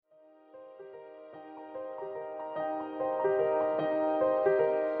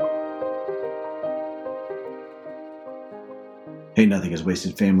Hey, Nothing is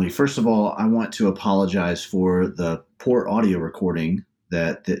Wasted family. First of all, I want to apologize for the poor audio recording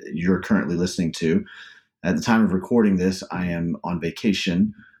that you're currently listening to. At the time of recording this, I am on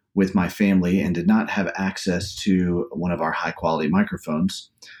vacation with my family and did not have access to one of our high-quality microphones.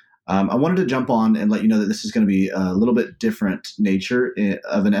 I wanted to jump on and let you know that this is going to be a little bit different nature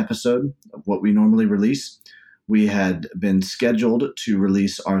of an episode of what we normally release. We had been scheduled to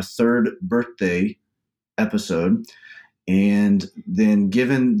release our third birthday episode. And then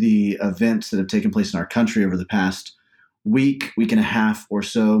given the events that have taken place in our country over the past week and a half or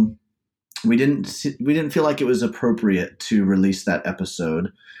so, we didn't feel like it was appropriate to release that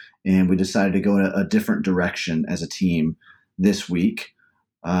episode. And we decided to go in a different direction as a team this week.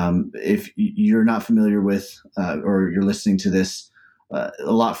 If you're not familiar with or you're listening to this a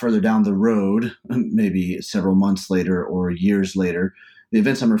lot further down the road, maybe several months later or years later, the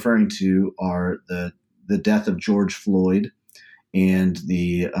events I'm referring to are the death of George Floyd and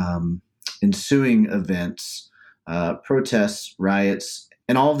the ensuing events, protests, riots,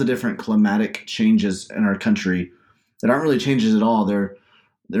 and all of the different climatic changes in our country that aren't really changes at all.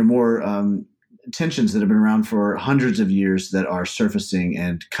 They're more tensions that have been around for hundreds of years that are surfacing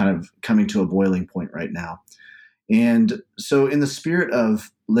and kind of coming to a boiling point right now. And so in the spirit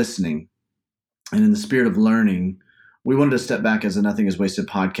of listening and in the spirit of learning, we wanted to step back as a Nothing is Wasted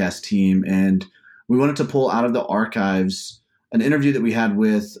podcast team, and we wanted to pull out of the archives an interview that we had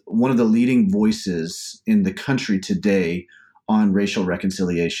with one of the leading voices in the country today on racial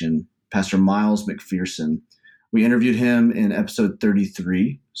reconciliation, Pastor Miles McPherson. We interviewed him in episode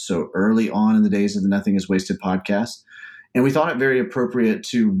 33, so early on in the days of the Nothing is Wasted podcast. And we thought it very appropriate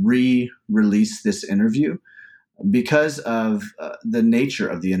to re-release this interview because of the nature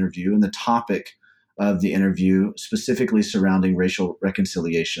of the interview and the topic of the interview, specifically surrounding racial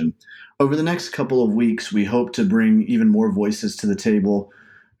reconciliation. Over the next couple of weeks, we hope to bring even more voices to the table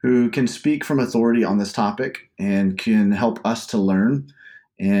who can speak from authority on this topic and can help us to learn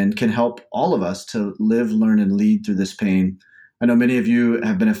and can help all of us to live, learn, and lead through this pain. I know many of you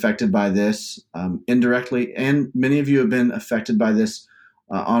have been affected by this indirectly, and many of you have been affected by this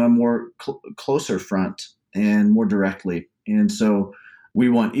on a more closer front and more directly. And so we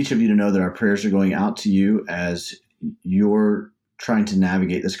want each of you to know that our prayers are going out to you as you're trying to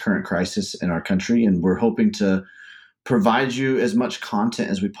navigate this current crisis in our country. And we're hoping to provide you as much content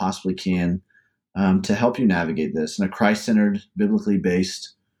as we possibly can to help you navigate this in a Christ-centered, biblically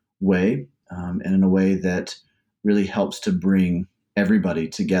based way, and in a way that really helps to bring everybody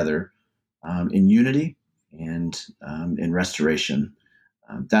together in unity and in restoration.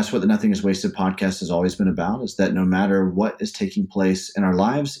 That's what the Nothing is Wasted podcast has always been about, is that no matter what is taking place in our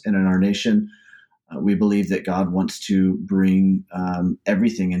lives and in our nation, we believe that God wants to bring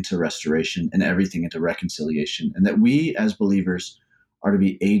everything into restoration and everything into reconciliation, and that we as believers are to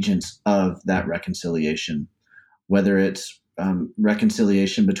be agents of that reconciliation, whether it's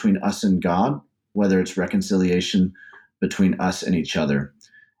reconciliation between us and God, whether it's reconciliation between us and each other.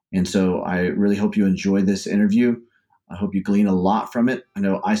 And so I really hope you enjoy this interview. I hope you glean a lot from it. I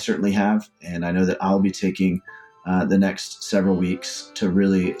know I certainly have, and I know that I'll be taking the next several weeks to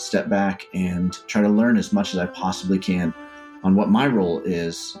really step back and try to learn as much as I possibly can on what my role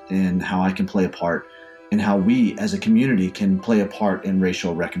is and how I can play a part and how we as a community can play a part in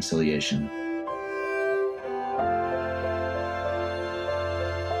racial reconciliation.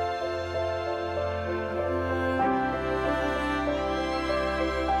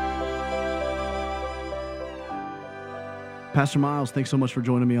 Pastor Miles, thanks so much for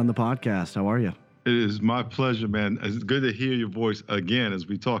joining me on the podcast. How are you? It is my pleasure, man. It's good to hear your voice again, as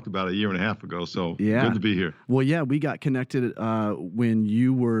we talked about a year and a half ago. So Good to be here. Well, yeah, we got connected when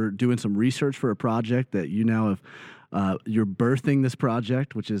you were doing some research for a project that you now have. You're birthing this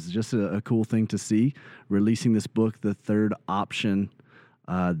project, which is just a cool thing to see. Releasing this book, The Third Option,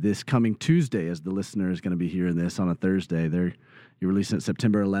 this coming Tuesday, as the listener is going to be hearing this on a Thursday. You're releasing it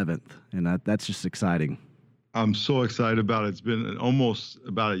September 11th, and that's just exciting. I'm so excited about it. It's been almost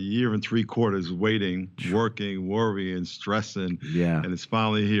about a year and 3/4 waiting, working, worrying, stressing, and it's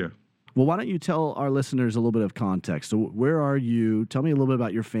finally here. Well, why don't you tell our listeners a little bit of context? So where are you? Tell me a little bit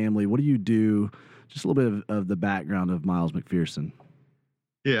about your family. What do you do? Just a little bit of the background of Miles McPherson.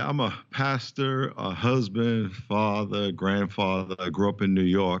 Yeah, I'm a pastor, a husband, father, grandfather. I grew up in New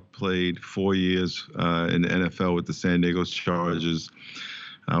York, played 4 years in the NFL with the San Diego Chargers.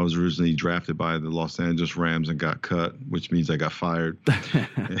 I was originally drafted by the Los Angeles Rams and got cut, which means I got fired.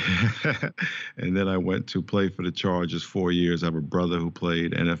 And then I went to play for the Chargers 4 years. I have a brother who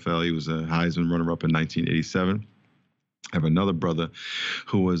played NFL. He was a Heisman runner-up in 1987. I have another brother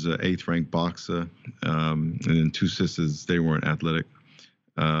who was an eighth ranked boxer, and then two sisters. They weren't athletic.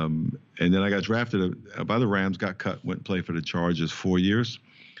 And then I got drafted by the Rams, got cut, went and played for the Chargers 4 years.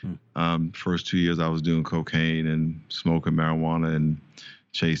 First 2 years I was doing cocaine and smoking marijuana and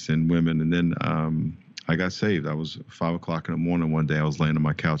chasing women. And then I got saved. I was 5 o'clock in the morning one day. I was laying on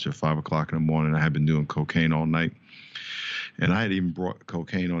my couch at 5 o'clock in the morning. I had been doing cocaine all night. And I had even brought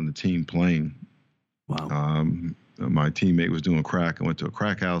cocaine on the team plane. Wow. My teammate was doing crack. I went to a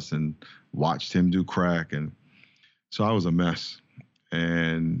crack house and watched him do crack. And so I was a mess.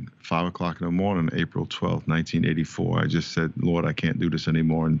 And 5 o'clock in the morning, April 12th, 1984, I just said, Lord, I can't do this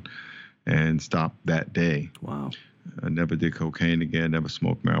anymore, and stopped that day. Wow. I never did cocaine again, never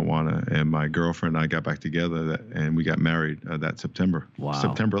smoked marijuana. And my girlfriend and I got back together, and we got married that September. Wow.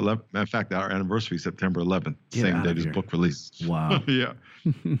 September 11th. Matter of fact, our anniversary, September 11th, same day this book released. Wow. Yeah.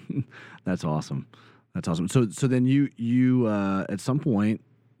 That's awesome. That's awesome. So then you at some point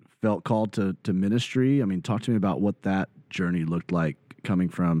felt called to ministry. I mean, talk to me about what that journey looked like, coming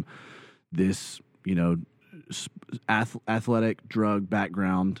from this, athletic drug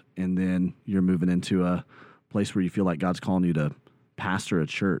background, and then you're moving into a place where you feel like God's calling you to pastor a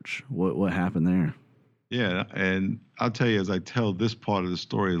church. What happened there? Yeah, and I'll tell you, as I tell this part of the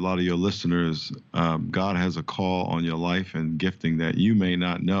story, a lot of your listeners, God has a call on your life and gifting that you may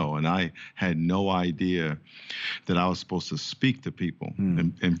not know. And I had no idea that I was supposed to speak to people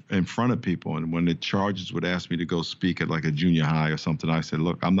in front of people. And when the Chargers would ask me to go speak at like a junior high or something, I said,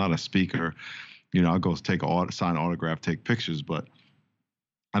 look, I'm not a speaker. I'll go sign autograph, take pictures, but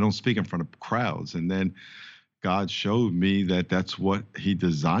I don't speak in front of crowds. And then God showed me that that's what he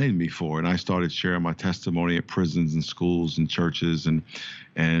designed me for. And I started sharing my testimony at prisons and schools and churches,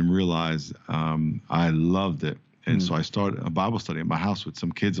 and realized I loved it. And so I started a Bible study at my house with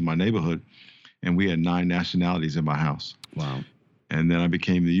some kids in my neighborhood, and we had 9 nationalities in my house. Wow. And then I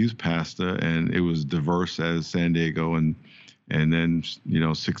became the youth pastor, and it was diverse as San Diego. And then,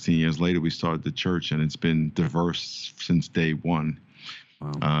 16 years later, we started the church, and it's been diverse since day one.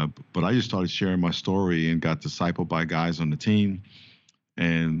 Wow. But I just started sharing my story and got discipled by guys on the team.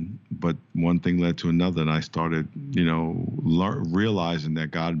 But one thing led to another, and I started, realizing that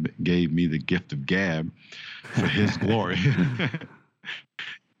God gave me the gift of gab for his glory,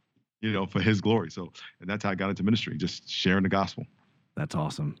 for his glory. So, and that's how I got into ministry, just sharing the gospel. That's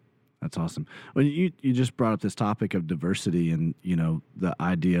awesome. That's awesome. Well, you just brought up this topic of diversity and, the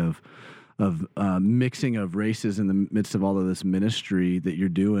idea of mixing of races in the midst of all of this ministry that you're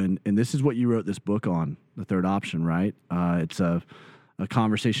doing. And this is what you wrote this book on, The Third Option, right? It's a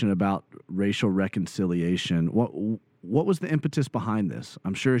conversation about racial reconciliation. What was the impetus behind this?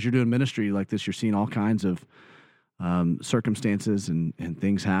 I'm sure as you're doing ministry like this, you're seeing all kinds of circumstances and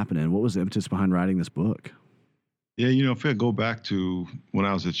things happening. What was the impetus behind writing this book? Yeah, if I go back to when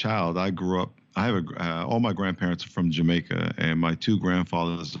I was a child, I grew up. I have all my grandparents are from Jamaica, and my 2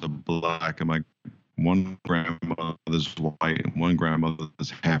 grandfathers are black, and my one grandmother's white, and one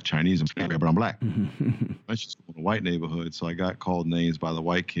grandmother's half Chinese, but I'm black. I just grew in a white neighborhood, so I got called names by the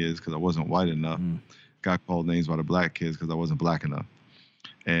white kids because I wasn't white enough. Got called names by the black kids because I wasn't black enough.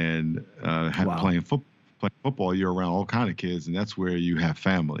 And playing football year round, all kind of kids, and that's where you have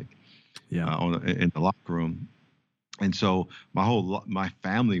family. Yeah, in the locker room. And so my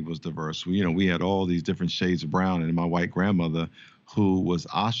family was diverse. We had all these different shades of brown, and my white grandmother, who was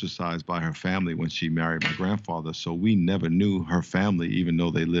ostracized by her family when she married my grandfather. So we never knew her family, even though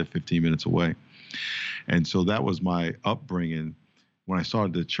they lived 15 minutes away. And so that was my upbringing. When I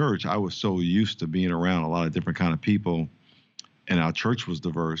started the church, I was so used to being around a lot of different kind of people, and our church was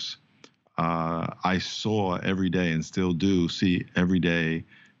diverse. I saw every day, and still do see every day,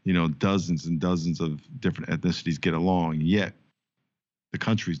 dozens and dozens of different ethnicities get along, yet the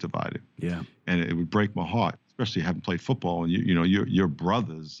country's divided. Yeah. And it would break my heart, especially having played football, and your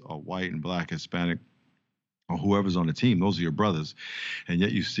brothers are white and black, Hispanic, or whoever's on the team. Those are your brothers. And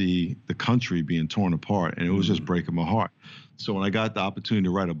yet you see the country being torn apart, and it was just breaking my heart. So when I got the opportunity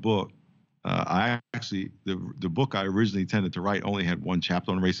to write a book, the book I originally intended to write only had 1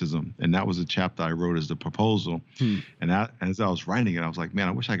 chapter on racism, and that was a chapter I wrote as the proposal. And as I was writing it, I was like, man,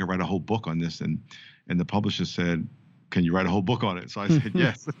 I wish I could write a whole book on this. And the publisher said, can you write a whole book on it? So I said,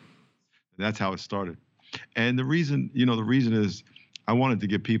 yes. That's how it started. And the reason is I wanted to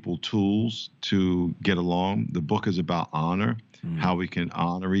give people tools to get along. The book is about honor, how we can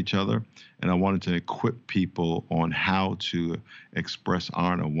honor each other. And I wanted to equip people on how to express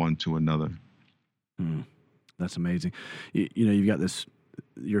honor one to another. That's amazing. You've got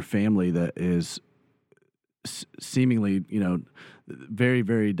your family that is seemingly, very,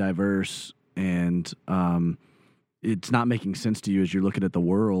 very diverse. And it's not making sense to you as you're looking at the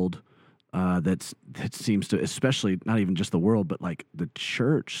world. That seems to, especially not even just the world, but like the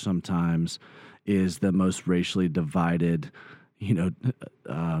church sometimes is the most racially divided,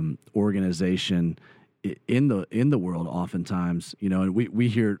 organization in the world. Oftentimes, and we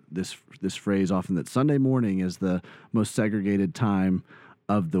hear this phrase often that Sunday morning is the most segregated time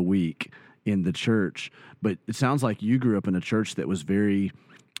of the week in the church. But it sounds like you grew up in a church that was very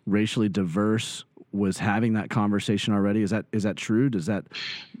racially diverse, was having that conversation already. Is that true? Does that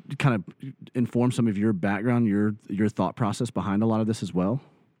kind of inform some of your background, your thought process behind a lot of this as well?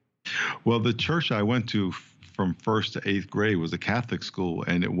 Well, the church I went to from 1st to 8th grade was a Catholic school,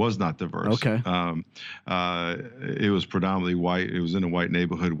 and it was not diverse. Okay. It was predominantly white. It was in a white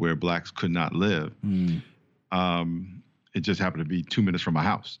neighborhood where blacks could not live. It just happened to be 2 minutes from my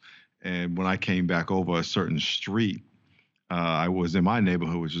house. And when I came back over a certain street, I was in my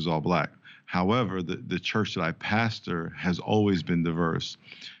neighborhood, which is all black. However, the church that I pastor has always been diverse.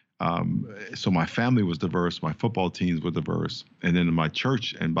 So my family was diverse. My football teams were diverse. And then in my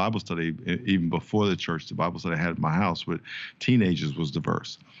church and Bible study, even before the church, the Bible study I had at my house with teenagers was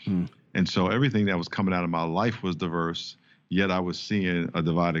diverse. And so everything that was coming out of my life was diverse, yet I was seeing a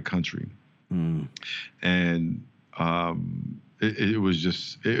divided country. And it was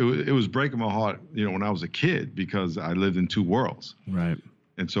just, it was breaking my heart, when I was a kid, because I lived in two worlds. Right.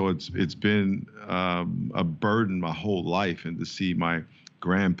 And so it's been a burden my whole life, and to see my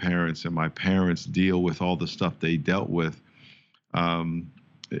grandparents and my parents deal with all the stuff they dealt with. And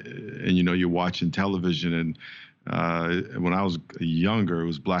you're watching television, and when I was younger, it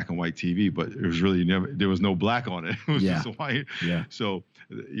was black and white TV, but it was really there was no black on it. It was just white. Yeah. So,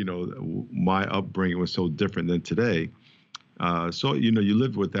 my upbringing was so different than today. So, you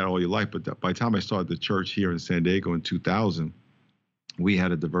lived with that all your life. But by the time I started the church here in San Diego in 2000, we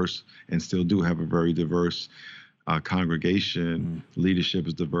had a diverse, and still do have a very diverse congregation. Leadership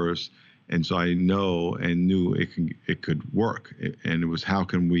is diverse. And so I know and knew it could work. And it was, how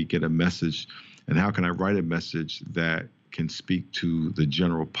can we get a message, and how can I write a message that can speak to the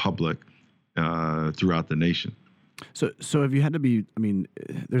general public throughout the nation? So have you had to be,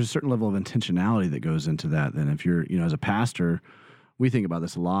 there's a certain level of intentionality that goes into that. Then if you're, as a pastor, we think about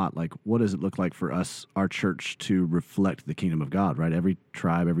this a lot. Like, what does it look like for us, our church, to reflect the kingdom of God, right? Every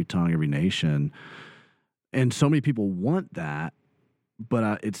tribe, every tongue, every nation. And so many people want that,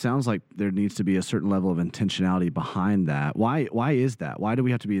 but it sounds like there needs to be a certain level of intentionality behind that. Why is that? Why do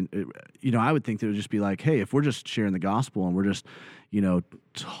we have to be, I would think that it would just be like, hey, if we're just sharing the gospel and we're just,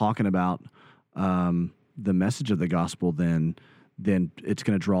 talking about the message of the gospel, then it's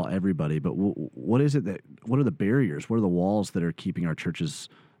going to draw everybody. But what is it what are the barriers? What are the walls that are keeping our churches,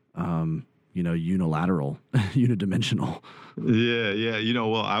 unilateral, unidimensional? Yeah.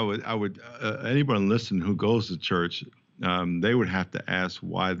 Well, I would anyone listen who goes to church, they would have to ask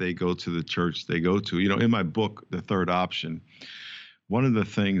why they go to the church they go to. In my book, The Third Option, one of the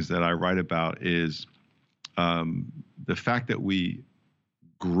things that I write about is the fact that we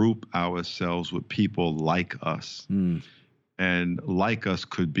group ourselves with people like us. And like us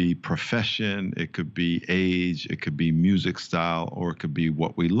could be profession, it could be age, it could be music style, or it could be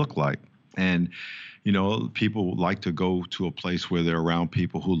what we look like. And, people like to go to a place where they're around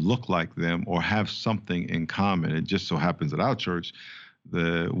people who look like them or have something in common. It just so happens at our church,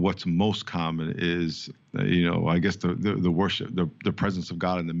 what's most common is, I guess the worship, the presence of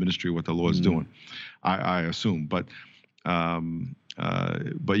God in the ministry, what the Lord's doing, I assume. But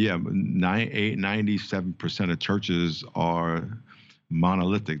yeah, 97% of churches are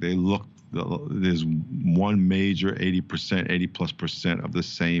monolithic. There's one major 80+% of the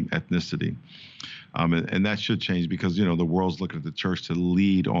same ethnicity. And that should change, because, the world's looking at the church to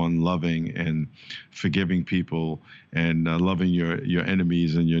lead on loving and forgiving people and loving your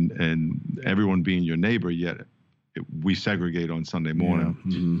enemies and everyone being your neighbor, yet we segregate on Sunday morning.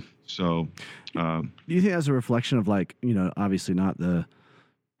 Yeah. Mm-hmm. So, do you think that's a reflection of, like, obviously not the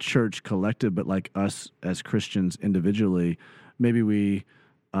church collective, but like us as Christians individually, maybe we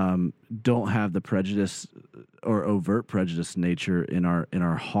don't have the prejudice or overt prejudice nature in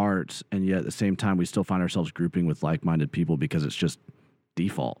our hearts, and yet at the same time we still find ourselves grouping with like-minded people because it's just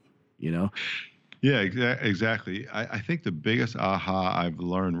default, Yeah, exactly. I think the biggest aha I've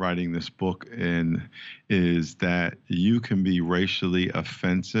learned writing this book is that you can be racially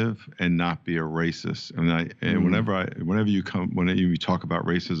offensive and not be a racist. And whenever you talk about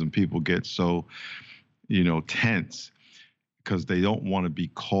racism, people get so, tense because they don't want to be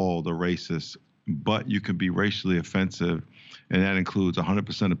called a racist. But you can be racially offensive, and that includes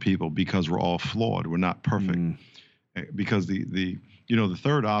 100% of people, because we're all flawed. We're not perfect. Because the the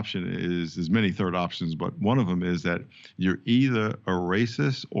third option is, there's many third options, but one of them is that you're either a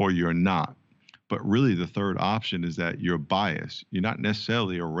racist or you're not. But really, the third option is that you're biased. You're not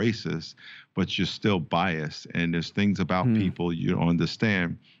necessarily a racist, but you're still biased. And there's things about people you don't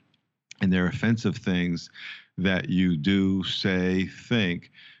understand. And there are offensive things that you do, say,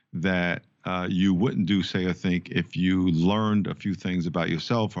 think that you wouldn't do, say, or think if you learned a few things about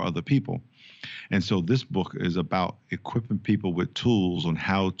yourself or other people. And so this book is about equipping people with tools on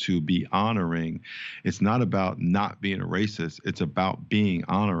how to be honoring. It's not about not being a racist. It's about being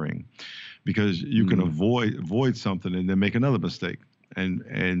honoring, because you can avoid something and then make another mistake.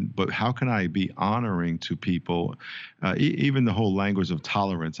 But how can I be honoring to people? Even the whole language of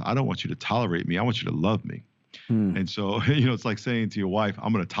tolerance. I don't want you to tolerate me. I want you to love me. And so, it's like saying to your wife,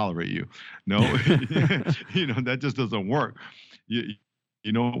 I'm going to tolerate you. No, that just doesn't work.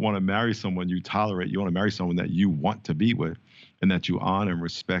 You don't want to marry someone you tolerate. You want to marry someone that you want to be with and that you honor and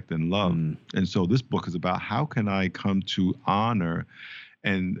respect and love. And so this book is about how can I come to honor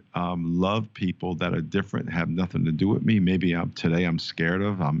and love people that are different, have nothing to do with me. Maybe today I'm scared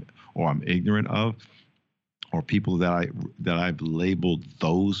of, or I'm ignorant of, or people that I've labeled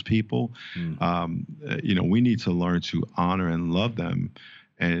those people. We need to learn to honor and love them.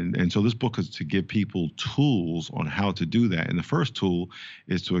 And so this book is to give people tools on how to do that. And the first tool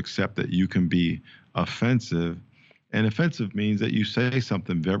is to accept that you can be offensive. And offensive means that you say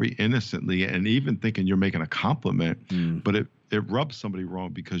something very innocently and even thinking you're making a compliment, but it rubs somebody wrong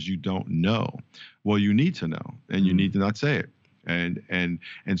because you don't know. Well, you need to know, and you need to not say it. And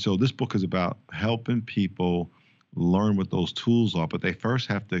so this book is about helping people learn what those tools are, but they first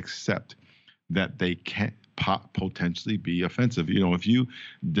have to accept that they can't potentially be offensive. If you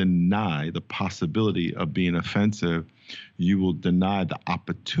deny the possibility of being offensive, you will deny the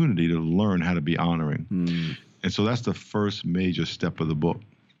opportunity to learn how to be honoring. And so that's the first major step of the book.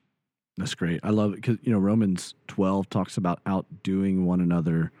 That's great. I love it because, Romans 12 talks about outdoing one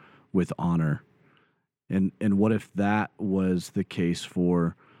another with honor. And what if that was the case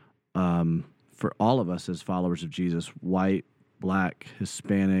for all of us as followers of Jesus, white, black,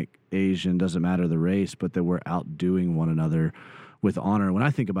 Hispanic, Asian, doesn't matter the race, but that we're outdoing one another with honor. When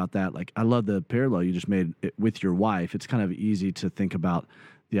I think about that, I love the parallel you just made with your wife. It's kind of easy to think about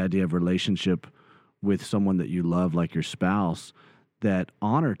the idea of relationship with someone that you love, like your spouse. That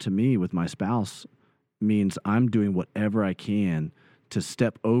honor to me with my spouse means I'm doing whatever I can to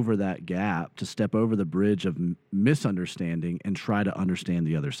step over that gap, to step over the bridge of misunderstanding and try to understand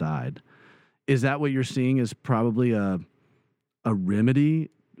the other side. Is that what you're seeing as probably a remedy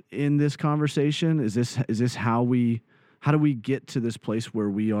in this conversation? Is this how do we get to this place where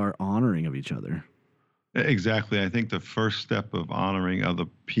we are honoring of each other? Exactly. I think the first step of honoring other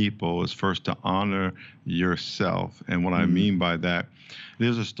people is first to honor yourself. And what I mean by that,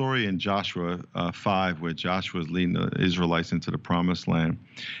 there's a story in Joshua 5 where Joshua is leading the Israelites into the promised land.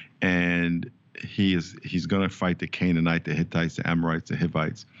 And he's going to fight the Canaanite, the Hittites, the Amorites, the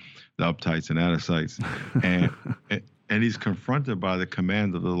Hivites, the Uptites, and Anassites. And he's confronted by the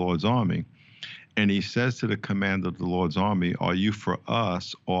commander of the Lord's army. And he says to the commander of the Lord's army, are you for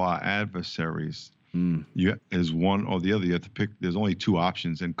us or our adversaries? Is one or the other. You have to pick. There's only two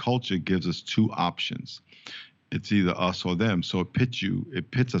options, and culture gives us two options. It's either us or them. So it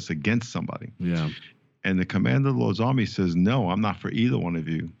pits us against somebody. Yeah. And the commander of the Lord's army says, no, I'm not for either one of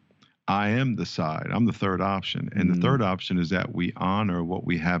you. I am the side. I'm the third option. And the third option is that we honor what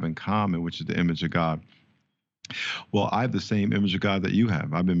we have in common, which is the image of God. Well, I have the same image of God that you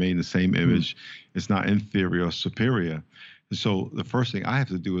have. I've been made in the same image. It's not inferior or superior. So the first thing I have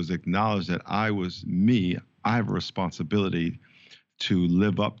to do is acknowledge that I was me. I have a responsibility to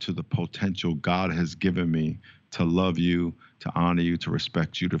live up to the potential God has given me to love you, to honor you, to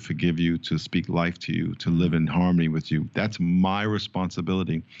respect you, to forgive you, to speak life to you, to live in harmony with you. That's my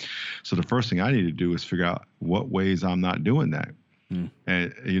responsibility. So the first thing I need to do is figure out what ways I'm not doing that.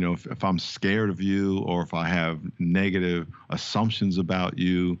 And, if I'm scared of you, or if I have negative assumptions about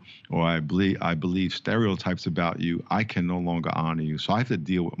you, or I believe stereotypes about you, I can no longer honor you. So I have to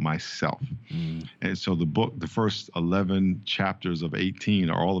deal with myself. And so the first 11 chapters of 18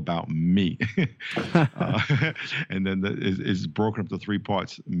 are all about me. And then it's broken up to three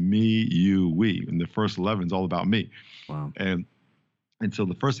parts: me, you, we. And the first 11 is all about me. Wow. And so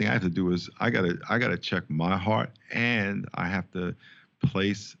the first thing I have to do is I gotta check my heart, and I have to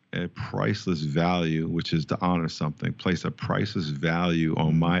place a priceless value, which is to honor something. Place a priceless value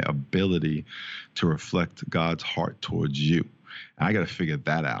on my ability to reflect God's heart towards you. And I got to figure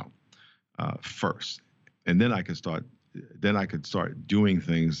that out first, and then I could start doing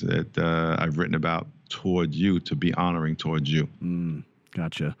things that I've written about toward you to be honoring towards you.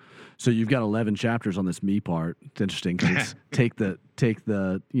 Gotcha. So you've got 11 chapters on this me part. It's interesting because it's take the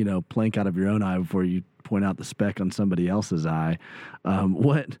plank out of your own eye before you point out the speck on somebody else's eye.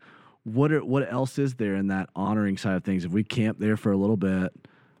 What else is there in that honoring side of things? If we camp there for a little bit,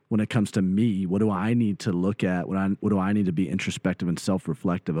 when it comes to me, what do I need to look at? What do I need to be introspective and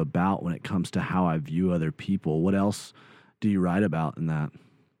self-reflective about when it comes to how I view other people? What else do you write about in that?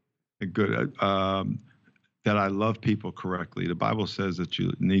 Good. That I love people correctly. The Bible says that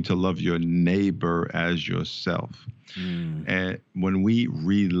you need to love your neighbor as yourself. And when we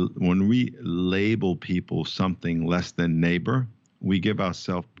label people something less than neighbor, we give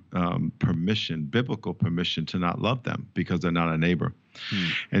ourselves permission, biblical permission, to not love them because they're not a neighbor.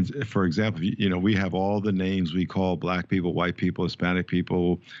 And for example, we have all the names we call Black people, white people, Hispanic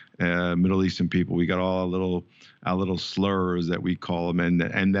people, Middle Eastern people. We got all our little slurs that we call them,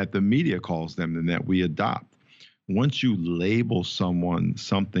 and that the media calls them, and that we adopt. Once you label someone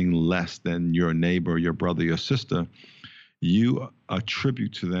something less than your neighbor, your brother, your sister, you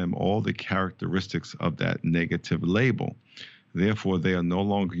attribute to them all the characteristics of that negative label. Therefore, they are no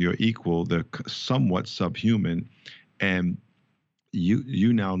longer your equal. They're somewhat subhuman. And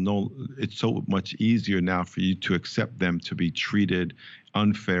you now know it's so much easier now for you to accept them to be treated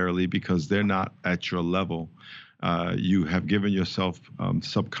unfairly because they're not at your level. You have given yourself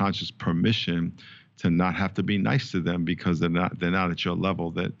subconscious permission to not have to be nice to them because they're not at your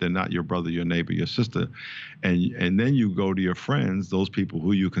level, that they're not your brother, your neighbor, your sister. And then you go to your friends, those people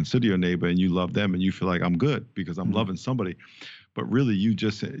who you consider your neighbor, and you love them, and you feel like I'm good because I'm loving somebody. But really you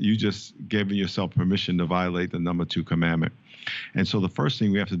just giving yourself permission to violate the number 2 commandment. And so the first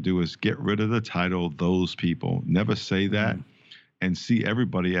thing we have to do is get rid of the title, those people. Never say that. And see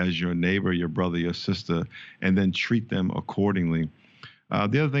everybody as your neighbor, your brother, your sister, and then treat them accordingly.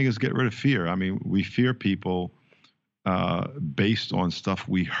 The other thing is get rid of fear. I mean, we fear people based on stuff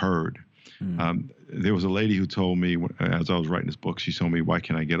we heard. There was a lady who told me, as I was writing this book, she told me, why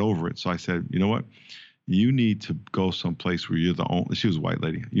can't I get over it? So I said, you know what? You need to go someplace where you're the only, she was a white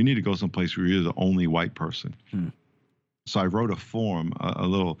lady. You need to go someplace where you're the only white person. So I wrote a form, a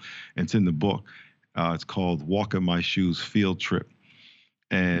little, it's in the book. It's called Walk in My Shoes Field Trip.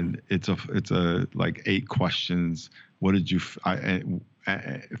 And it's a like 8 questions. What did you,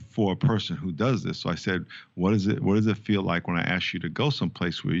 for a person who does this? So I said, what does it feel like when I ask you to go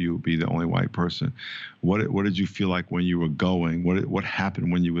someplace where you will be the only white person? What did you feel like when you were going? What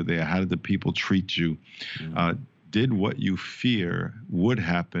happened when you were there? How did the people treat you? Did what you fear would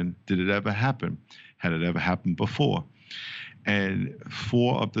happen? Did it ever happen? Had it ever happened before? And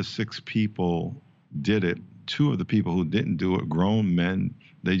 4 of the 6 people did it. 2 of the people who didn't do it, grown men,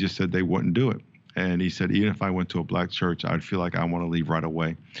 they just said they wouldn't do it. And he said, even if I went to a Black church, I'd feel like I want to leave right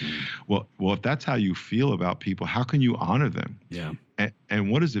away. Well, if that's how you feel about people, how can you honor them? Yeah.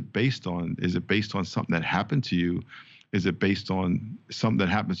 And what is it based on? Is it based on something that happened to you? Is it based on something that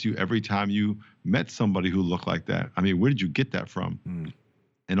happens to you every time you met somebody who looked like that? I mean, where did you get that from?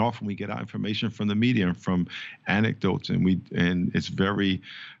 And often we get our information from the media and from anecdotes, and it's very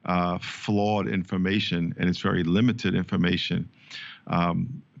flawed information, and it's very limited information.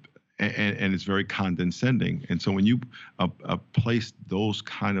 And it's very condescending. And so when you place those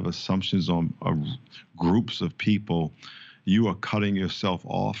kind of assumptions on groups of people, you are cutting yourself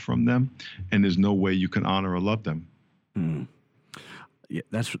off from them, and there's no way you can honor or love them. Yeah,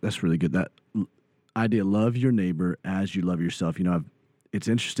 that's really good. That idea, love your neighbor as you love yourself. It's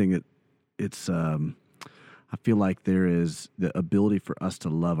interesting that it's, I feel like there is the ability for us to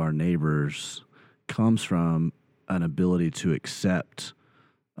love our neighbors comes from an ability to accept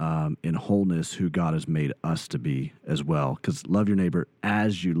in wholeness who God has made us to be as well. Because love your neighbor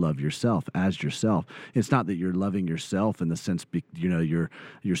as you love yourself, as yourself. It's not that you're loving yourself in the sense, you're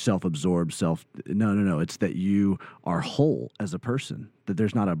self-absorbed, No. It's that you are whole as a person, that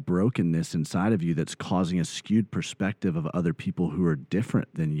there's not a brokenness inside of you that's causing a skewed perspective of other people who are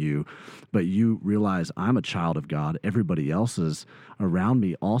different than you. But you realize I'm a child of God. Everybody else is around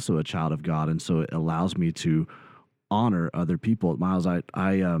me also a child of God. And so it allows me to honor other people. Miles,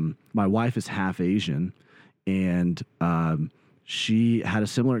 my wife is half Asian, and she had a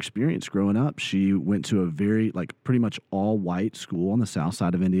similar experience growing up. She went to a very, pretty much all white school on the south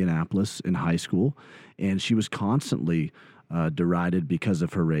side of Indianapolis in high school, and she was constantly derided because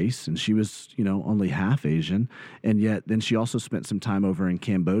of her race, and she was, only half Asian. And yet then she also spent some time over in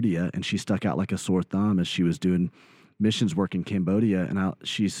Cambodia, and she stuck out like a sore thumb as she was doing missions work in Cambodia. And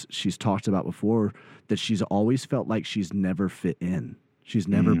she's talked about before that she's always felt like she's never fit in. She's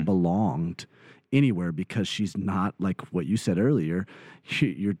never belonged anywhere because she's not, like what you said earlier,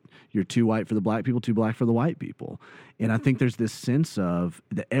 you're too white for the black people, too black for the white people. And I think there's this sense of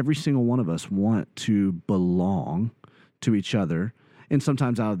that every single one of us want to belong to each other. And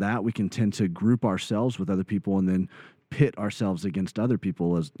sometimes out of that, we can tend to group ourselves with other people and then pit ourselves against other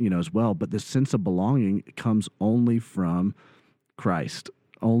people as well. But this sense of belonging comes only from Christ,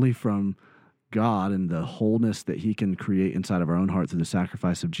 only from God and the wholeness that he can create inside of our own heart through the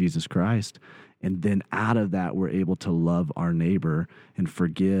sacrifice of Jesus Christ. And then out of that, we're able to love our neighbor and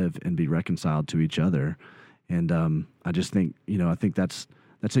forgive and be reconciled to each other. And I just think, I think that's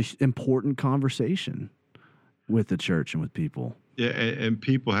an important conversation with the church and with people. Yeah, and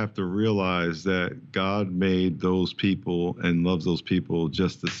people have to realize that God made those people and loves those people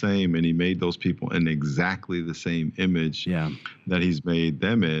just the same, and he made those people in exactly the same image that he's made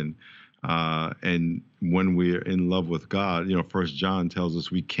them in. And when we're in love with God, First John tells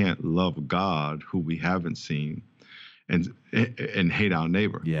us we can't love God who we haven't seen and hate our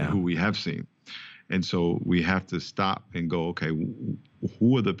neighbor who we have seen. And so we have to stop and go, okay,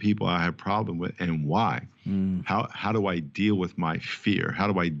 who are the people I have problem with and why? How do I deal with my fear? How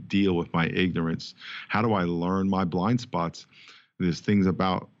do I deal with my ignorance? How do I learn my blind spots? There's things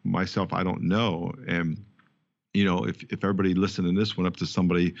about myself I don't know. And, if everybody listened in this one up to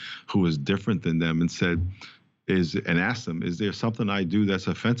somebody who is different than them and and asked them, is there something I do that's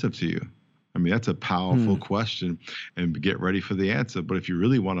offensive to you? I mean, that's a powerful question, and get ready for the answer. But if you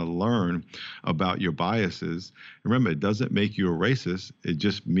really want to learn about your biases, remember, it doesn't make you a racist. It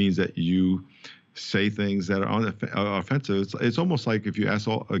just means that you say things that are offensive. It's almost like if you ask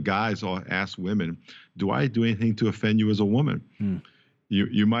guys or ask women, do I do anything to offend you as a woman?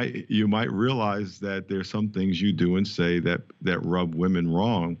 You might realize that there's some things you do and say that rub women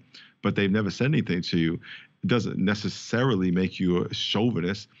wrong, but they've never said anything to you. It doesn't necessarily make you a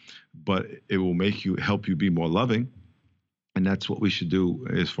chauvinist, but it will help you be more loving. And that's what we should do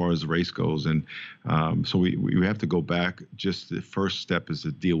as far as race goes. And so we have to go back. Just the first step is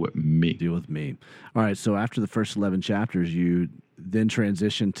to deal with me. Deal with me. All right. So after the first 11 chapters, you then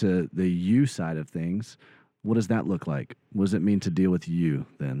transition to the you side of things. What does that look like? What does it mean to deal with you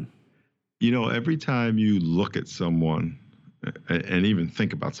then? Every time you look at someone and even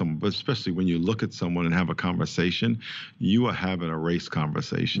think about someone, but especially when you look at someone and have a conversation, you are having a race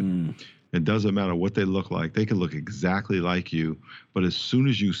conversation. It doesn't matter what they look like. They can look exactly like you, but as soon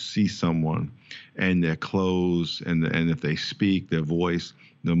as you see someone and their clothes and if they speak, their voice,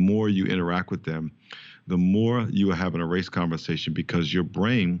 the more you interact with them, the more you are having a race conversation, because your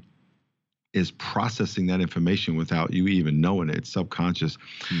brain is processing that information without you even knowing it. It's subconscious.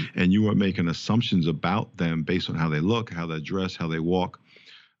 And you are making assumptions about them based on how they look, how they dress, how they walk,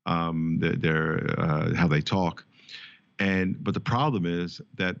 how they talk. But the problem is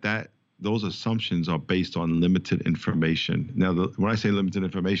that those assumptions are based on limited information. Now, when I say limited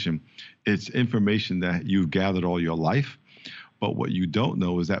information, it's information that you've gathered all your life, but what you don't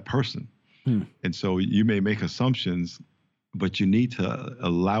know is that person. And so you may make assumptions, but you need to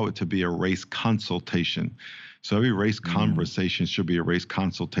allow it to be a race consultation. So every race conversation should be a race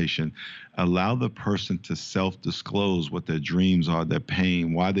consultation. Allow the person to self-disclose what their dreams are, their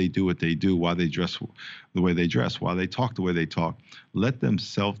pain, why they do what they do, why they dress the way they dress, why they talk the way they talk. Let them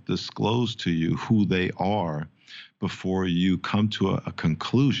self-disclose to you who they are before you come to a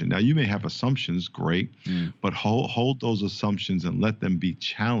conclusion. Now, you may have assumptions, great, but hold those assumptions and let them be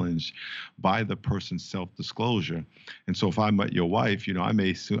challenged by the person's self-disclosure. And so if I met your wife, I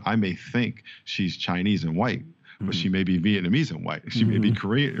may think she's Chinese and white, but she may be Vietnamese and white. She may be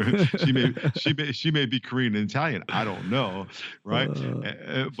Korean. she may be Korean and Italian. I don't know, right?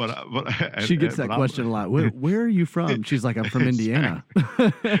 But she gets that question a lot. Where are you from? She's like, I'm from Indiana.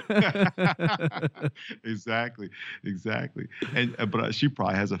 Exactly. But she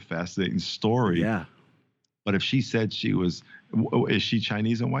probably has a fascinating story. Yeah. But if she said is she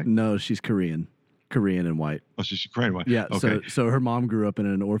Chinese and white? No, she's Korean and white. Oh, she's Korean and white. Yeah. Okay. So her mom grew up in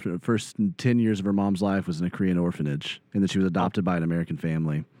an orphanage. First 10 years of her mom's life was in a Korean orphanage, and then she was adopted by an American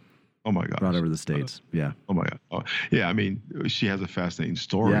family. Oh my God. Brought over to the States. Yeah. Oh my God. Oh, yeah. I mean, she has a fascinating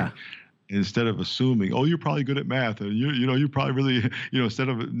story. Yeah. Instead of assuming, you're probably good at math, and you probably really, instead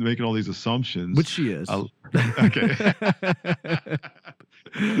of making all these assumptions, which she is. Okay.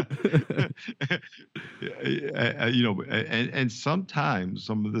 And sometimes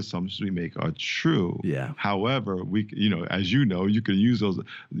some of the assumptions we make are true. Yeah. However, as you can use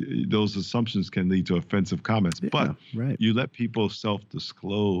those assumptions can lead to offensive comments. Yeah, but you let people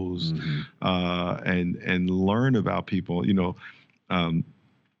self-disclose and learn about people.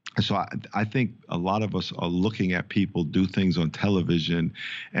 So I think a lot of us are looking at people do things on television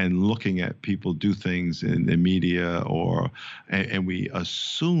and looking at people do things in the media, and we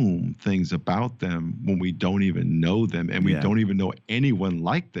assume things about them when we don't even know them, and we don't even know anyone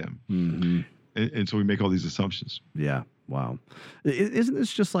like them. Mm-hmm. And so we make all these assumptions. Yeah. Wow. Isn't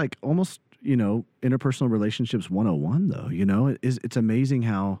this just like almost, interpersonal relationships 101 though? It's amazing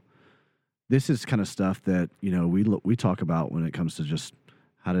how this is kind of stuff that, we talk about when it comes to just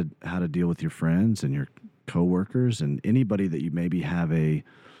how to deal with your friends and your coworkers and anybody that you maybe have you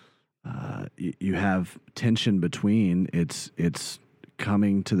have tension between. It's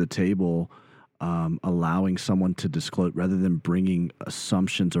coming to the table, allowing someone to disclose rather than bringing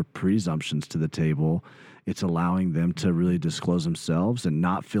assumptions or presumptions to the table. It's allowing them to really disclose themselves and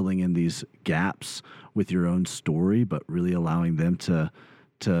not filling in these gaps with your own story, but really allowing them to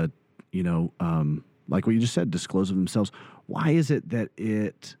like what you just said, disclose of themselves. Why is it that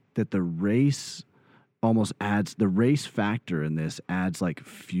the race almost adds, the race factor in this adds like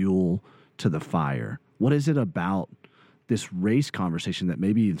fuel to the fire? What is it about this race conversation that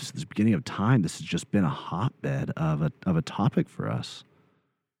maybe since the beginning of time, this has just been a hotbed of a topic for us?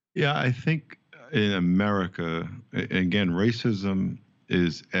 Yeah, I think in America, again, racism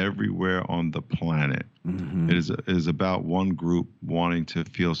is everywhere on the planet. Mm-hmm. It is about one group wanting to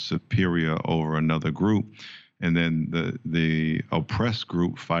feel superior over another group, and then the oppressed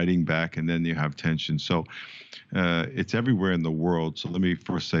group fighting back, and then you have tension. So it's everywhere in the world. So let me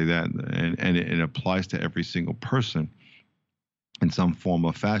first say that, and it applies to every single person in some form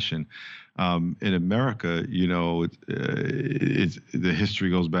or fashion. In America, it's the history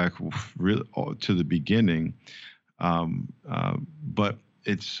goes back really to the beginning, but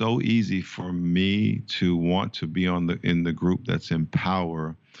it's so easy for me to want to be in the group that's in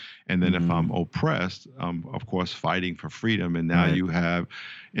power. And then if I'm oppressed, of course, fighting for freedom. And now you have,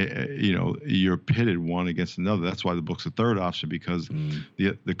 you're pitted one against another. That's why the book's a third option, because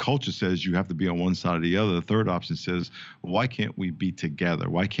the culture says you have to be on one side or the other. The third option says, why can't we be together?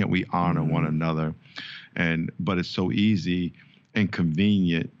 Why can't we honor one another? But it's so easy and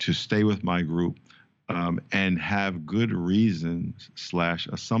convenient to stay with my group, and have good reasons /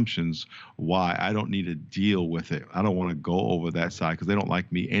 assumptions why I don't need to deal with it. I don't want to go over that side because they don't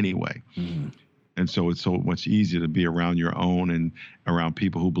like me anyway. Mm-hmm. And so it's so much easier to be around your own and around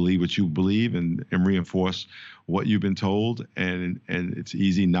people who believe what you believe and reinforce what you've been told. And it's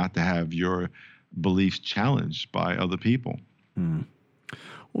easy not to have your beliefs challenged by other people. Mm.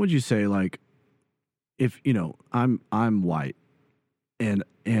 What would you say, like, if, I'm white and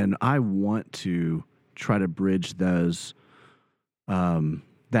I want to try to bridge those,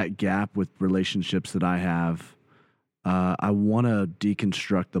 that gap with relationships that I have. I want to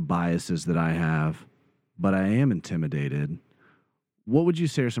deconstruct the biases that I have, but I am intimidated. What would you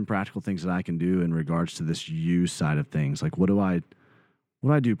say are some practical things that I can do in regards to this you side of things? Like, what do I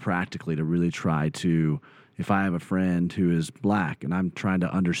do practically to really try to, if I have a friend who is black and I'm trying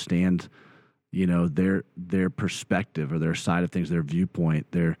to understand, their perspective or their side of things, their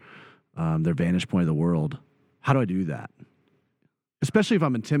viewpoint, their vantage point of the world. How do I do that? Especially if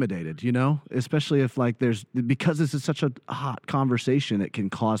I'm intimidated, especially if because this is such a hot conversation, it can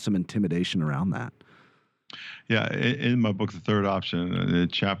cause some intimidation around that. Yeah. In my book, The Third Option, in a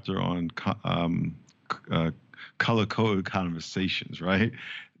chapter on color-coded conversations, right?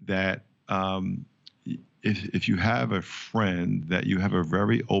 That if you have a friend that you have a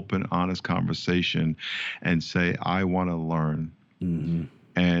very open, honest conversation and say, I want to learn. Mm-hmm.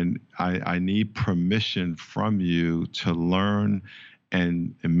 And I need permission from you to learn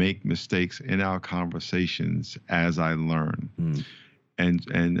and make mistakes in our conversations as I learn. Mm.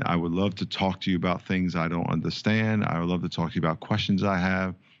 And I would love to talk to you about things I don't understand. I would love to talk to you about questions I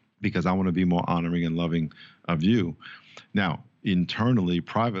have, because I want to be more honoring and loving of you. Now, internally,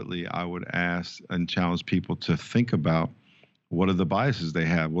 privately, I would ask and challenge people to think about what are the biases they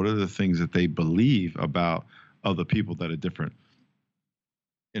have? What are the things that they believe about other people that are different?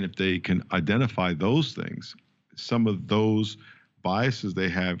 And if they can identify those things, some of those biases they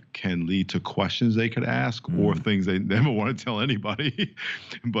have can lead to questions they could ask or things they never want to tell anybody.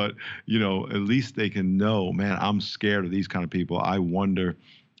 But, at least they can know, man, I'm scared of these kind of people. I wonder,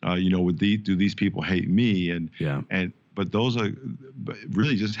 do these people hate me? But those are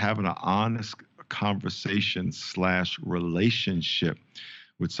really just having an honest conversation / relationship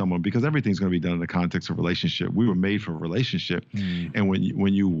with someone, because everything's going to be done in the context of relationship. We were made for a relationship. And when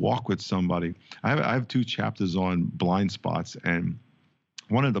you walk with somebody, I have 2 chapters on blind spots, and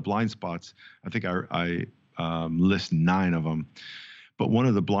one of the blind spots, I think I list 9 of them, but one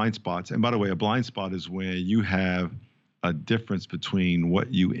of the blind spots, and by the way, a blind spot is when you have a difference between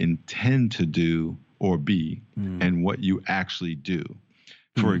what you intend to do or be and what you actually do.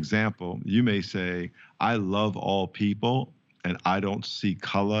 For example, you may say, I love all people and I don't see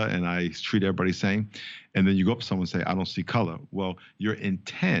color and I treat everybody the same. And then you go up to someone and say, I don't see color. Well, your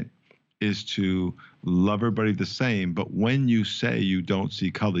intent is to love everybody the same. But when you say you don't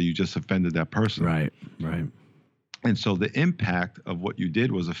see color, you just offended that person. Right. And so the impact of what you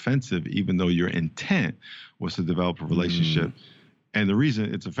did was offensive, even though your intent was to develop a relationship. And the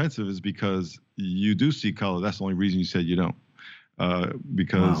reason it's offensive is because you do see color. That's the only reason you said you don't.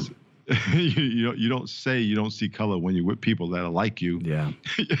 Because you don't say you don't see color when you're with people that are like you. Yeah.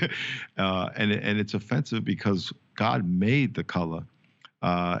 And it's offensive because God made the color,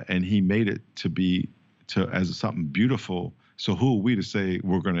 and He made it as something beautiful. So who are we to say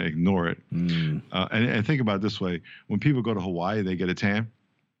we're going to ignore it? And think about it this way: when people go to Hawaii, they get a tan.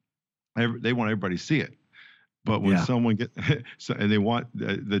 They want everybody to see it. But when someone and they want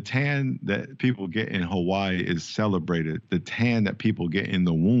the tan that people get in Hawaii is celebrated. The tan that people get in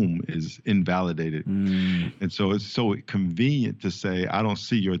the womb is invalidated. And so it's so convenient to say, I don't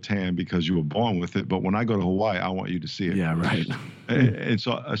see your tan because you were born with it. But when I go to Hawaii, I want you to see it. Yeah, right. And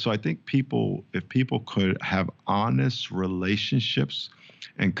so I think if people could have honest relationships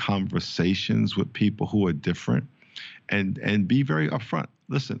and conversations with people who are different and be very upfront.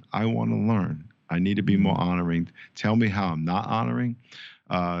 Listen, I want to learn. I need to be more honoring. Tell me how I'm not honoring.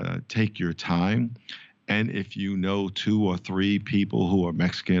 Take your time. And if you know 2 or 3 people who are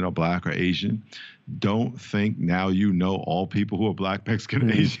Mexican or Black or Asian, don't think now you know all people who are Black, Mexican,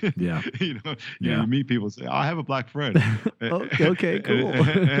 Asian. Yeah. You meet people and say, I have a Black friend. Okay, cool.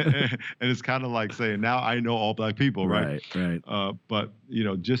 And it's kind of like saying, now I know all Black people, right? Right. But,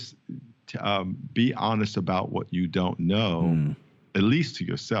 just be honest about what you don't know, at least to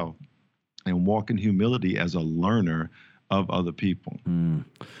yourself. And walk in humility as a learner of other people.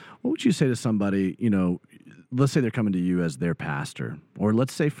 What would you say to somebody, let's say they're coming to you as their pastor, or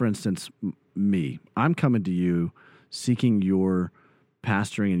let's say, for instance, me, I'm coming to you seeking your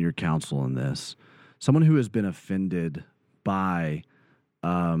pastoring and your counsel in this. Someone who has been offended by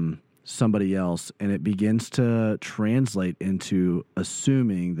somebody else, and it begins to translate into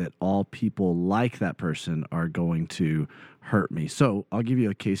assuming that all people like that person are going to hurt me. So I'll give you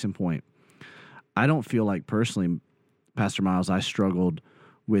a case in point. I don't feel like personally, Pastor Miles, I struggled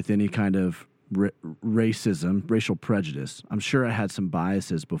with any kind of racism, racial prejudice. I'm sure I had some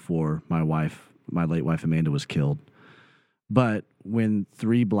biases before my late wife Amanda was killed. But when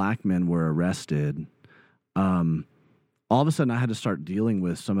 3 Black men were arrested, all of a sudden I had to start dealing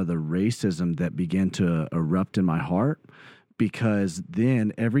with some of the racism that began to erupt in my heart, because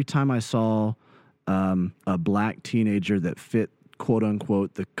then every time I saw a Black teenager that fit, quote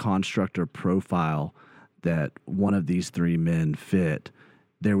unquote, the construct or profile that one of these 3 men fit,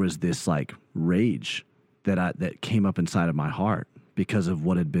 there was this like rage that came up inside of my heart because of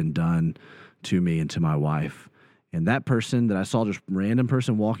what had been done to me and to my wife. And that person that I saw, just random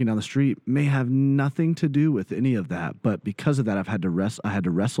person walking down the street, may have nothing to do with any of that. But because of that, I had to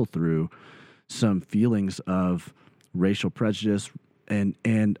wrestle through some feelings of racial prejudice.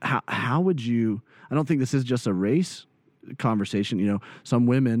 And how would you, I don't think this is just a race conversation. Some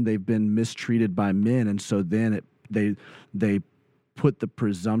women, they've been mistreated by men, and so then they put the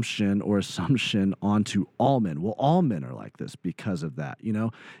presumption or assumption onto all men. Well, all men are like this because of that.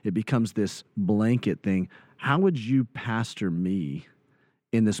 It becomes this blanket thing. How would you pastor me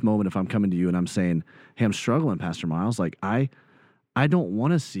in this moment if I'm coming to you and I'm saying, hey, I'm struggling, Pastor Miles. Like, I don't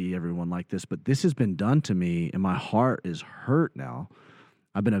want to see everyone like this, but this has been done to me and my heart is hurt now.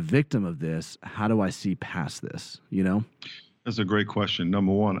 I've been a victim of this. How do I see past this? That's a great question.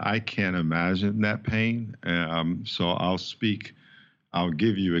 Number one, I can't imagine that pain. So I'll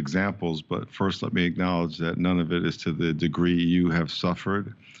give you examples, but first let me acknowledge that none of it is to the degree you have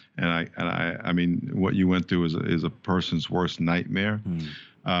suffered. And I mean, what you went through is a person's worst nightmare.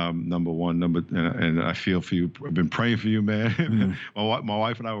 Number one, and I feel for you. I've been praying for you, man. My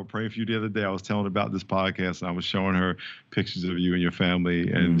wife and I were praying for you the other day. I was telling her about this podcast, and I was showing her pictures of you and your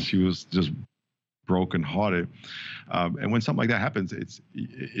family, and she was just brokenhearted. And when something like that happens,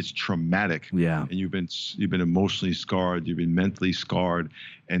 it's traumatic. Yeah. And you've been emotionally scarred. You've been mentally scarred,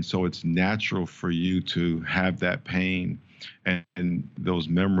 and so it's natural for you to have that pain, and those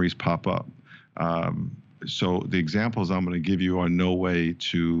memories pop up. So the examples I'm going to give you are no way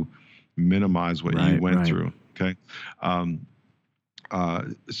to minimize what you went through. Okay.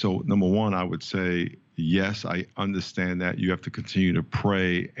 So number one, I would say, yes, I understand that you have to continue to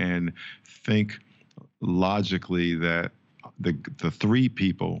pray and think logically that the 3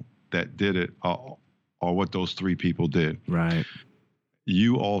 people that did it are are what those three people did. Right.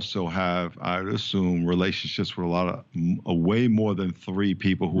 You also have, I would assume, relationships with way more than three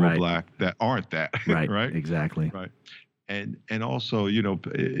people who are Black that aren't that. Right. Right. Exactly. Right. And also,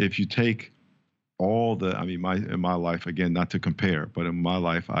 if you take all in my life, again, not to compare, but in my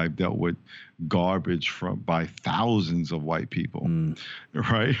life, I've dealt with garbage by thousands of white people,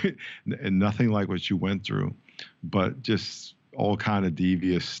 right? And nothing like what you went through, but just all kind of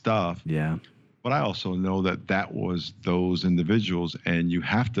devious stuff. Yeah. But I also know that was those individuals, and you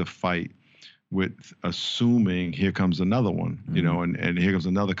have to fight with assuming here comes another one, and here comes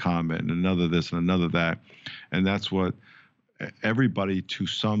another comment and another this and another that. And that's what everybody to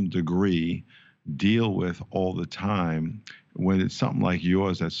some degree deal with all the time. When it's something like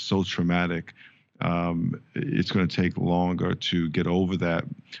yours that's so traumatic, it's going to take longer to get over that.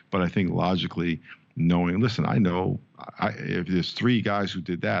 But I think logically listen, I know if there's three guys who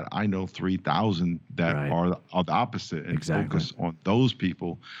did that, I know 3,000 that are the opposite, and focus on those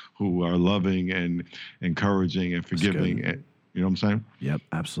people who are loving and encouraging and forgiving. And, you know what I'm saying? Yep,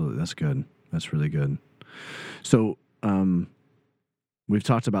 absolutely. That's good. That's really good. So, we've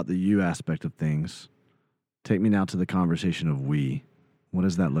talked about the you aspect of things. Take me now to the conversation of we. What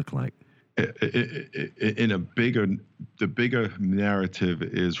does that look like? The bigger narrative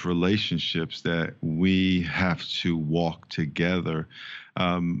is relationships that we have to walk together.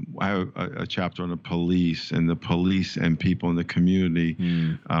 I have a chapter on the police and people in the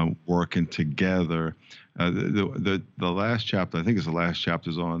community working together. The last chapter, I think it's the last chapter,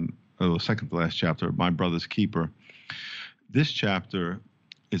 is on the second to last chapter, My Brother's Keeper. This chapter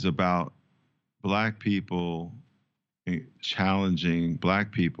is about Black people challenging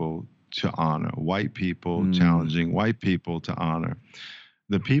Black people to honor, white people challenging white people to honor.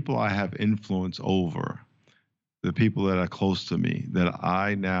 The people I have influence over, the people that are close to me,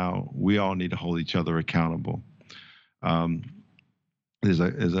 we all need to hold each other accountable. There's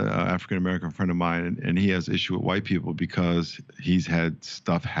an African-American friend of mine, and he has issue with white people because he's had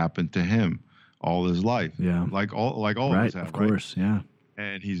stuff happen to him all his life. Yeah. Like all of us have, of course, right? Yeah.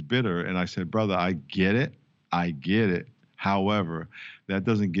 And he's bitter. And I said, brother, I get it. However, that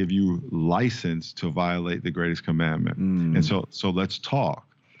doesn't give you license to violate the greatest commandment. And so let's talk.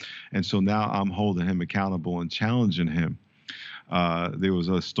 And so now I'm holding him accountable and challenging him. There was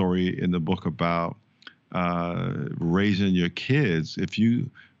a story in the book about raising your kids. If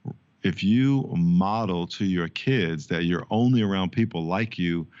you model to your kids that you're only around people like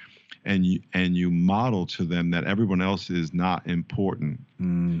you, and you model to them that everyone else is not important,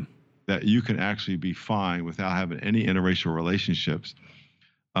 that you can actually be fine without having any interracial relationships.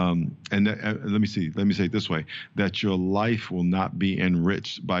 Let me say it this way, that your life will not be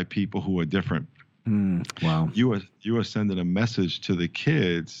enriched by people who are different. Wow. You are sending a message to the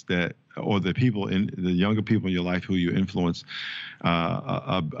kids or the younger people in your life who you influence,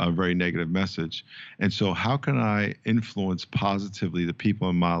 a very negative message. And so how can I influence positively the people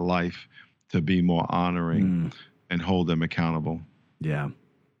in my life to be more honoring and hold them accountable? Yeah,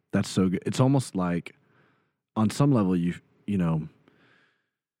 that's so good. It's almost like on some level, you know,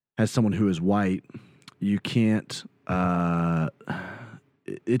 as someone who is white, you can't,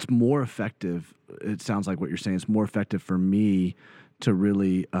 it's more effective. It sounds like what you're saying. It's more effective for me to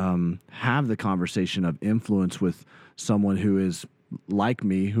really have the conversation of influence with someone who is like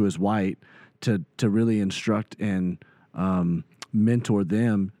me, who is white, to really instruct and mentor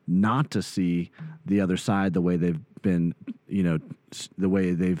them not to see the other side the way they've been, the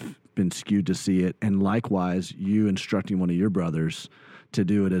way they've been skewed to see it. And likewise, you instructing one of your brothers to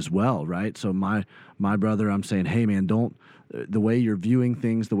do it as well, right? So my brother, I'm saying, hey man, the way you're viewing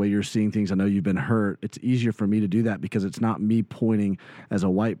things, the way you're seeing things, I know you've been hurt. It's easier for me to do that because it's not me pointing as a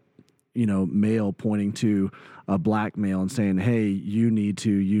white, male pointing to a Black male and saying, hey, you need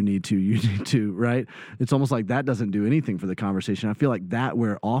to, right? It's almost like that doesn't do anything for the conversation. I feel like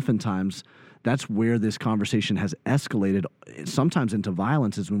oftentimes that's where this conversation has escalated, sometimes into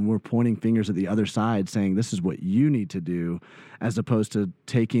violence, is when we're pointing fingers at the other side saying, this is what you need to do, as opposed to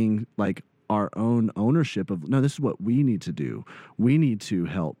taking like our own ownership of, no, this is what we need to do. We need to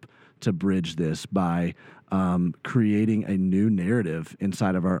help to bridge this by creating a new narrative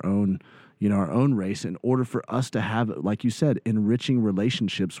inside of our own race, in order for us to have, like you said, enriching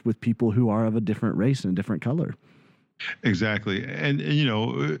relationships with people who are of a different race and a different color. Exactly. And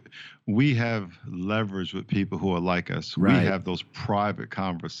we have leverage with people who are like us. Right. We have those private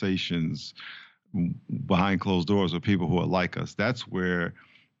conversations behind closed doors with people who are like us. That's where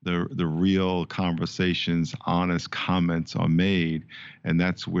the real conversations, honest comments are made, and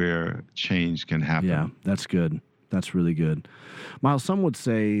that's where change can happen. Yeah, that's good. That's really good. Miles, some would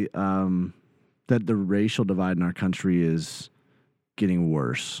say that the racial divide in our country is getting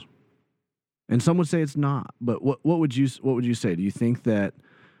worse. And some would say it's not. But what would you say? Do you think that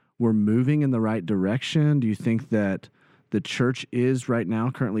we're moving in the right direction? Do you think that the church is right now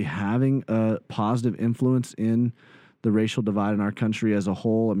currently having a positive influence in the racial divide in our country as a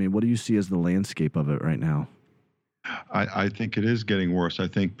whole? I mean, what do you see as the landscape of it right now? I think it is getting worse. I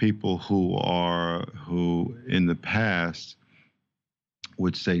think people who in the past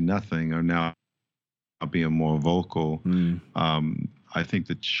would say nothing are now being more vocal. I think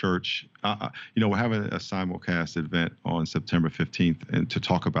the church, we're having a simulcast event on September 15th and to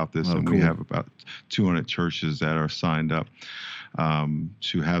talk about this. And cool. We have about 200 churches that are signed up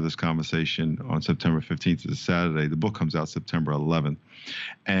to have this conversation on September 15th. It's a Saturday. The book comes out September 11th.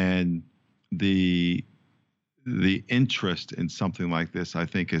 And the interest in something like this, I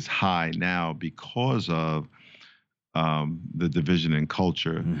think, is high now because of the division in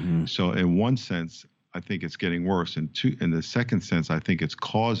culture. Mm-hmm. So in one sense, I think it's getting worse. In the second sense, I think it's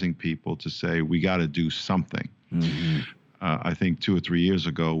causing people to say, we got to do something. Mm-hmm. I think 2 or 3 years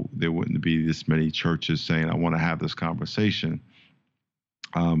ago, there wouldn't be this many churches saying, I want to have this conversation.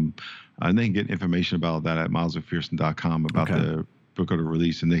 And they can get information about that at milesmcpherson.com about the book of the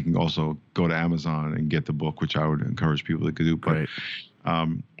release. And they can also go to Amazon and get the book, which I would encourage people to do. But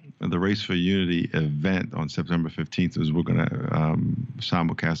the Race for Unity event on September 15th is we're going to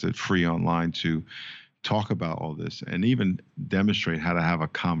simulcast it free online to talk about all this and even demonstrate how to have a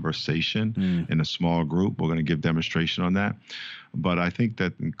conversation in a small group. We're going to give demonstration on that. But I think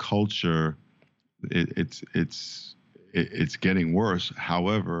that in culture, it's getting worse.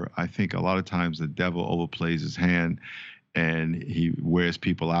 However, I think a lot of times the devil overplays his hand and he wears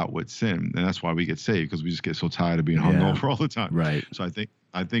people out with sin. And that's why we get saved, because we just get so tired of being hung over all the time. Right. So I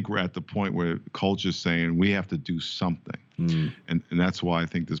think we're at the point where culture's saying we have to do something. And that's why I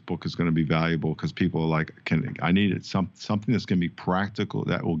think this book is going to be valuable, because people are like, I need something that's going to be practical,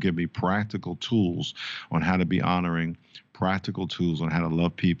 that will give me practical tools on how to be honoring, practical tools on how to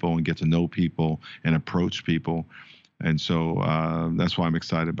love people and get to know people and approach people. And so that's why I'm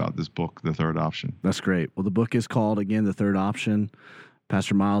excited about this book, The Third Option. That's great. Well, the book is called, again, The Third Option.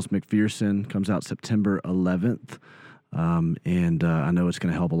 Pastor Miles McPherson, comes out September 11th. And I know it's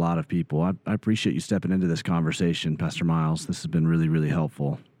going to help a lot of people. I appreciate you stepping into this conversation, Pastor Miles. This has been really, really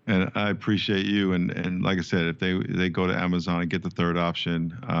helpful. And I appreciate you. And like I said, if they go to Amazon and get The Third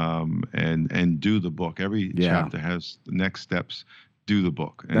Option and do the book, every chapter has the next steps. Do the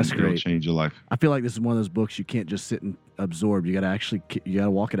book. And that's great. It'll change your life. I feel like this is one of those books you can't just sit and absorb. You got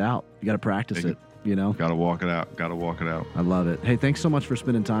to walk it out. You got to practice it. Got to walk it out. I love it. Hey, thanks so much for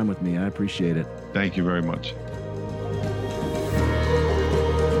spending time with me. I appreciate it. Thank you very much.